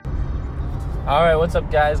Alright, what's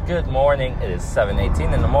up guys? Good morning. It is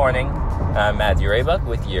 7:18 in the morning. I'm Matthew Raybuck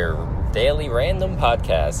with your daily random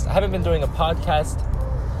podcast. I haven't been doing a podcast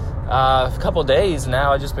a couple days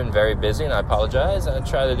now. I've just been very busy and I apologize. I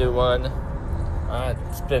try to do one.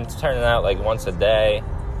 It's been turning out like once a day,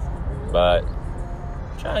 but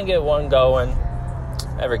I'm trying to get one going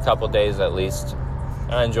every couple days at least.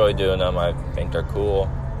 I enjoy doing them. I think they're cool.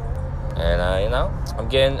 And, I'm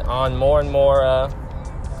getting on more and more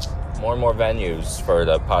venues for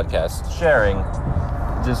the podcast sharing.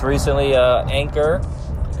 Just recently, Anchor,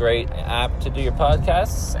 great app to do your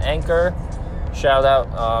podcasts. Anchor, shout out.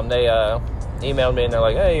 They emailed me and they're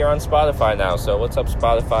like, hey, you're on Spotify now. So what's up,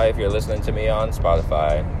 Spotify, if you're listening to me on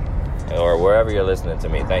Spotify or wherever you're listening to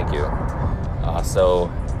me. Thank you.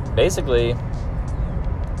 So basically,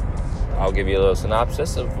 I'll give you a little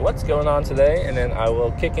synopsis of what's going on today, and then I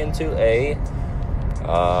will kick into a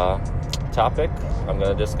topic I'm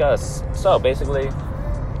going to discuss. So basically,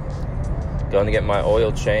 going to get my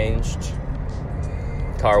oil changed,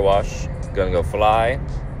 car wash, going to go fly,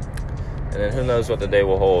 and then who knows what the day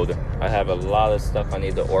will hold. I have a lot of stuff I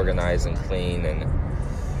need to organize and clean, and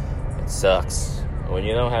it sucks. When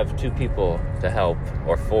you don't have 2 people to help,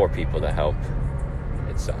 or 4 people to help,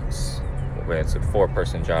 it sucks. When it's a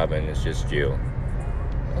 4-person job and it's just you.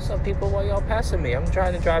 What's up, people? Why y'all passing me? I'm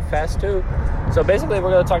trying to drive fast too. So basically, we're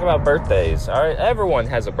going to talk about birthdays. All right, everyone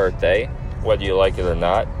has a birthday, whether you like it or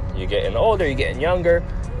not. You're getting older, you're getting younger.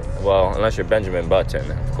 Well, unless you're Benjamin Button,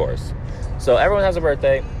 of course. So everyone has a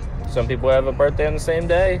birthday. Some people have a birthday on the same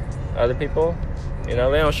day. Other people, they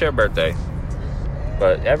don't share a birthday.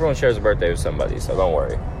 But everyone shares a birthday with somebody, so don't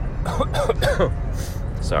worry.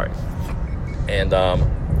 Sorry. And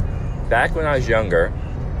back when I was younger,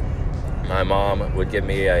 my mom would give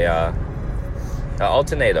me an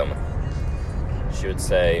ultimatum. She would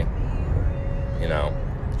say, do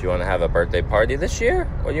you want to have a birthday party this year,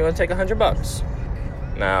 or do you want to take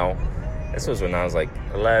 $100? Now, this was when I was like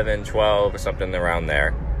 11, 12, or something around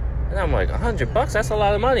there. And I'm like, $100? That's a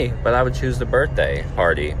lot of money. But I would choose the birthday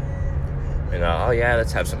party. Oh yeah,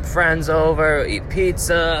 let's have some friends over, eat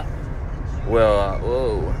pizza.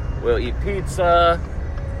 We'll eat pizza.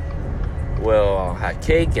 We'll have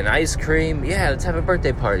cake and ice cream. Yeah, let's have a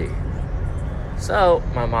birthday party. So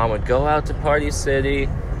my mom would go out to Party City.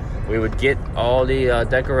 We would get all the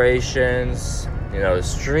decorations, the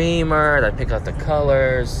streamer. I'd pick out the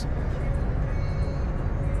colors.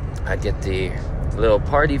 I'd get the little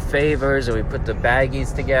party favors, and we put the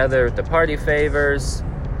baggies together with the party favors.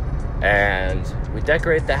 And we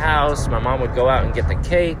decorate the house. My mom would go out and get the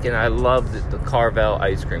cake, and I loved the Carvel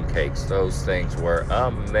ice cream cakes. Those things were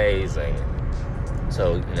amazing.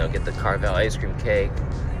 So, get the Carvel ice cream cake.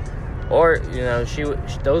 Or,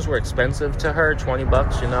 those were expensive to her,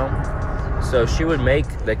 $20, So she would make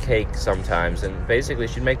the cake sometimes, and basically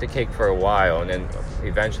she'd make the cake for a while, and then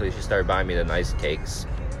eventually she started buying me the nice cakes.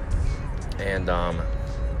 And,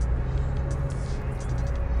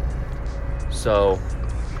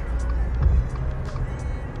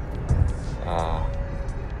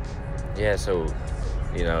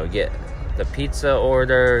 get the pizza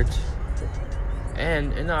ordered,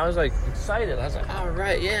 and I was like excited. I was like, all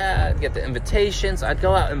right, yeah. I'd get the invitations. I'd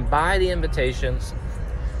go out and buy the invitations.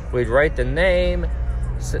 We'd write the name.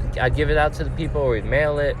 I'd give it out to the people, or we'd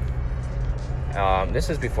mail it. This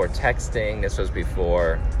was before texting. This was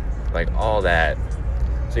before like all that.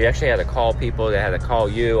 So you actually had to call people. They had to call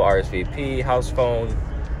you, RSVP, house phone.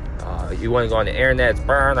 You want to go on the internet,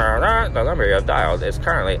 the number you have dialed is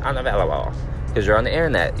currently unavailable. Because you're on the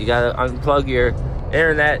internet. You got to unplug your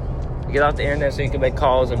internet, get off the internet so you can make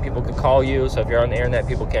calls and people can call you. So if you're on the internet,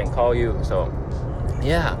 people can't call you. So,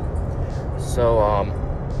 yeah. So,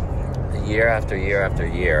 year after year after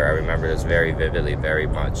year, I remember this very vividly, very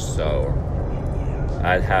much. So,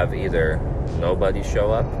 I'd have either nobody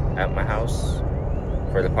show up at my house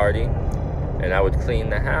for the party, and I would clean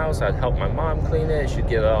the house. I'd help my mom clean it. She'd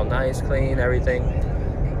get it all nice, clean, everything.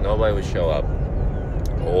 Nobody would show up.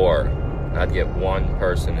 Or I'd get one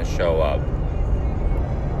person to show up.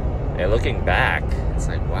 And looking back, it's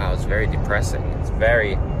like, wow, it's very depressing. It's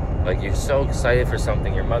very, like, you're so excited for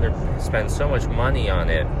something. Your mother spends so much money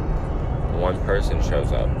on it. One person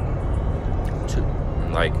shows up.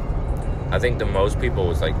 I think the most people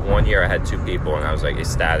was like, one year I had 2 people, and I was like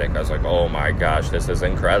ecstatic. I was like, oh my gosh, this is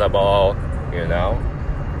incredible, I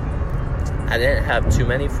didn't have too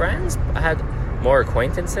many friends. I had more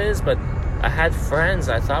acquaintances, but I had friends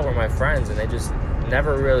I thought were my friends, and they just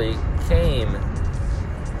never really came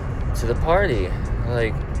to the party.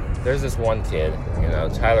 Like, there's this one kid,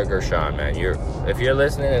 Tyler Gershon, man. If you're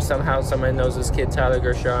listening and somehow somebody knows this kid, Tyler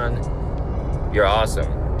Gershon, you're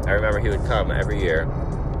awesome. I remember he would come every year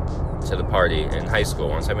to the party in high school.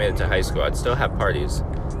 Once I made it to high school, I'd still have parties.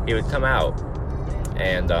 He would come out,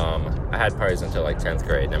 and I had parties until like 10th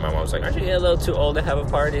grade, and my mom was like, aren't you a little too old to have a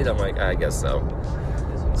party? And I'm like, I guess so.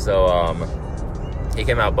 So he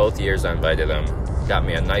came out both years. I invited him, got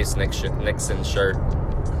me a nice Nixon shirt,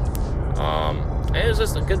 and it was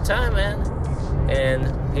just a good time, man.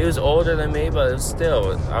 And he was older than me, but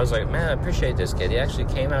still, I was like, man, I appreciate this kid. He actually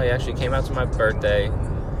came out to my birthday,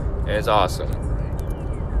 and it's awesome.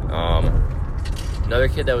 Another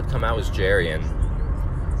kid that would come out was Jarian.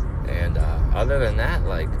 And other than that,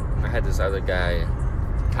 like, I had this other guy,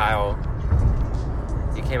 Kyle.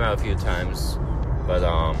 He came out a few times, but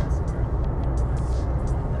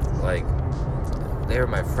like, they were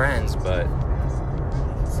my friends, but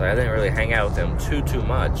so I didn't really hang out with them too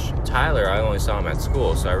much. Tyler, I only saw him at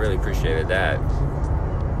school, so I really appreciated that.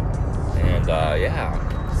 And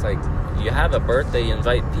yeah, it's like, you have a birthday, you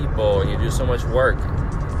invite people, and you do so much work,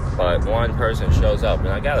 but one person shows up, and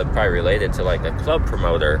I gotta probably relate it to like a club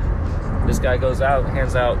promoter. This guy goes out,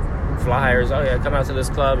 hands out flyers, oh yeah, come out to this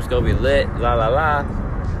club, it's gonna be lit, la la la,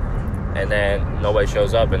 and then nobody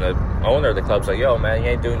shows up, and the owner of the club's like, yo man, you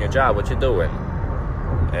ain't doing your job, what you doing?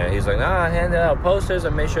 And he's like, nah, I handed out posters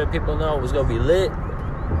and made sure people know it was gonna be lit,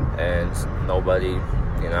 and nobody,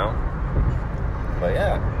 you know. But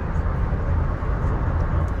yeah,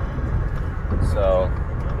 so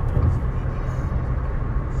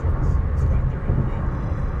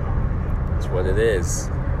it's what it is.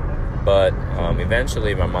 But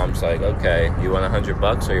eventually my mom's like, okay, you want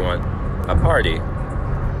 $100 or you want a party?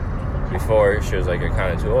 Before, she was like, you're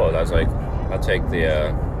kind of too old. I was like, I'll take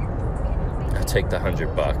the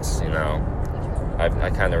 $100, you know. I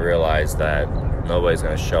kind of realized that nobody's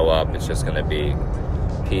going to show up. It's just going to be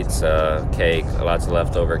pizza, cake, lots of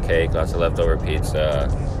leftover cake, lots of leftover pizza,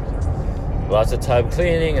 lots of tub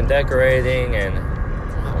cleaning and decorating. And,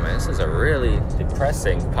 oh man, this is a really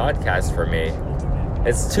depressing podcast for me.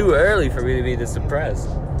 It's too early for me to be this depressed.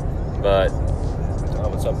 But, oh,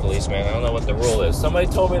 what's up, policeman? I don't know what the rule is. Somebody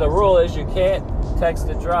told me the rule is you can't text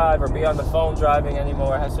and drive or be on the phone driving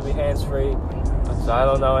anymore. It has to be hands-free. So I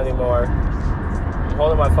don't know anymore. I'm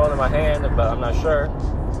holding my phone in my hand, but I'm not sure.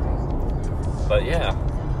 But yeah.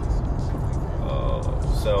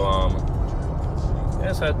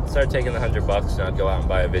 Yeah, so I started taking the $100 and I'd go out and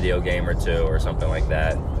buy a video game or two or something like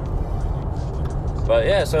that. But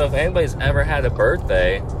yeah, so if anybody's ever had a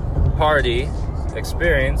birthday party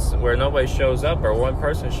experience where nobody shows up or one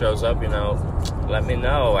person shows up, you know, let me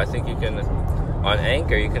know. I think you can, on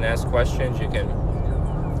Anchor, you can ask questions, you can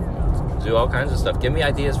do all kinds of stuff. Give me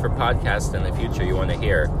ideas for podcasts in the future you want to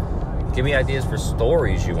hear. Give me ideas for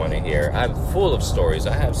stories you want to hear. I'm full of stories.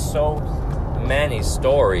 I have so many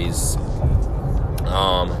stories.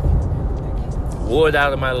 Wood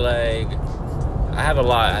out of my leg. I have a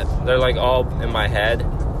lot. They're like all in my head,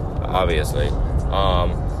 obviously.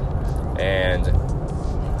 And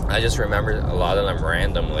I just remember a lot of them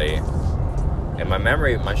randomly. And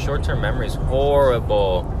my short-term memory is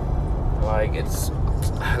horrible. Like,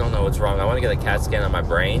 I don't know what's wrong. I want to get a CAT scan on my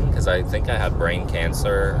brain because I think I have brain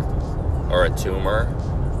cancer or a tumor.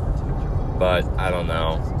 But I don't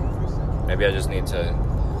know. Maybe I just need to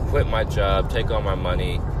quit my job, take all my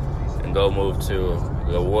money, and go move to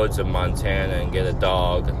the woods of Montana and get a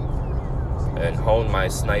dog and hone my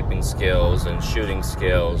sniping skills and shooting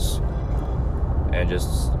skills and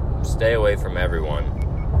just stay away from everyone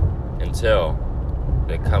until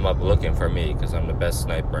they come up looking for me because I'm the best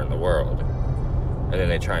sniper in the world, and then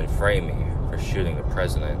they try and frame me for shooting the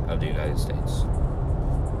President of the United States.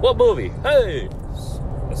 What movie? Hey!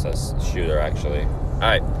 That's a shooter, actually.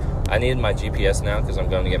 Alright, I need my GPS now because I'm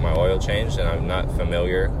going to get my oil changed and I'm not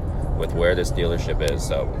familiar with where this dealership is.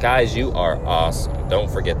 So, guys, you are awesome. Don't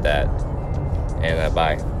forget that. And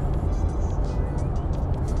bye.